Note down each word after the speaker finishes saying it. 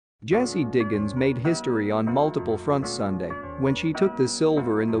Jessie Diggins made history on multiple fronts Sunday when she took the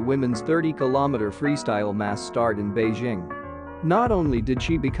silver in the women's 30-kilometer freestyle mass start in Beijing. Not only did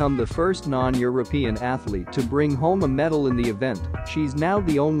she become the first non-European athlete to bring home a medal in the event, she's now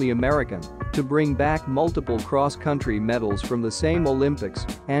the only American to bring back multiple cross-country medals from the same Olympics,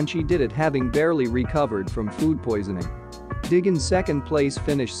 and she did it having barely recovered from food poisoning. Diggins' second-place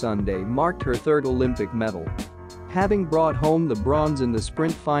finish Sunday marked her third Olympic medal. Having brought home the bronze in the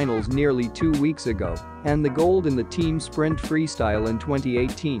sprint finals nearly 2 weeks ago and the gold in the team sprint freestyle in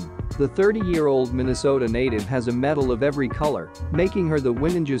 2018, the 30-year-old Minnesota native has a medal of every color, making her the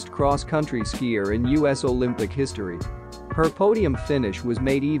winningest cross-country skier in U.S. Olympic history. Her podium finish was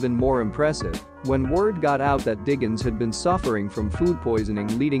made even more impressive when word got out that Diggins had been suffering from food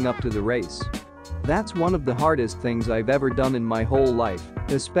poisoning leading up to the race. "That's one of the hardest things I've ever done in my whole life,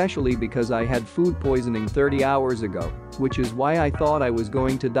 especially because I had food poisoning 30 hours ago, which is why I thought I was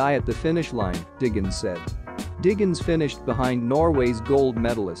going to die at the finish line," Diggins said. Diggins finished behind Norway's gold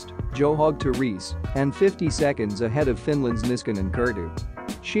medalist, Johaug Therese, and 50 seconds ahead of Finland's Niskanen Kertu.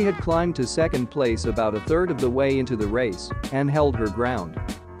 She had climbed to second place about a third of the way into the race and held her ground.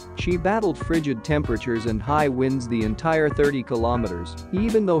 She battled frigid temperatures and high winds the entire 30 kilometers,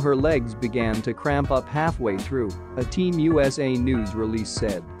 even though her legs began to cramp up halfway through, a Team USA news release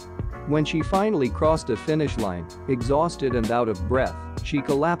said. When she finally crossed a finish line, exhausted and out of breath, she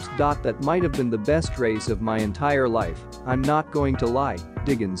collapsed. "That might have been the best race of my entire life, I'm not going to lie,"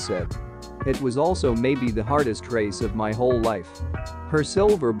 Diggins said. "It was also maybe the hardest race of my whole life." Her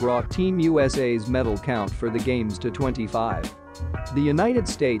silver brought Team USA's medal count for the games to 25. The United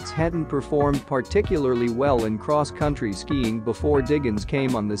States hadn't performed particularly well in cross-country skiing before Diggins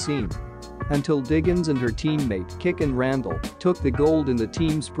came on the scene. Until Diggins and her teammate Kicken Randall took the gold in the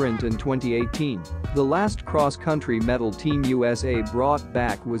team sprint in 2018, the last cross-country medal Team USA brought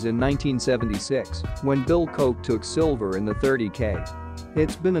back was in 1976 when Bill Koch took silver in the 30K.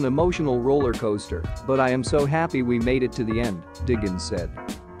 "It's been an emotional roller coaster, but I am so happy we made it to the end," Diggins said.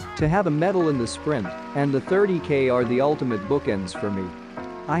 "To have a medal in the sprint and the 30K are the ultimate bookends for me.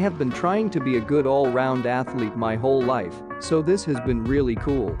 I have been trying to be a good all-round athlete my whole life, so this has been really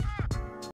cool."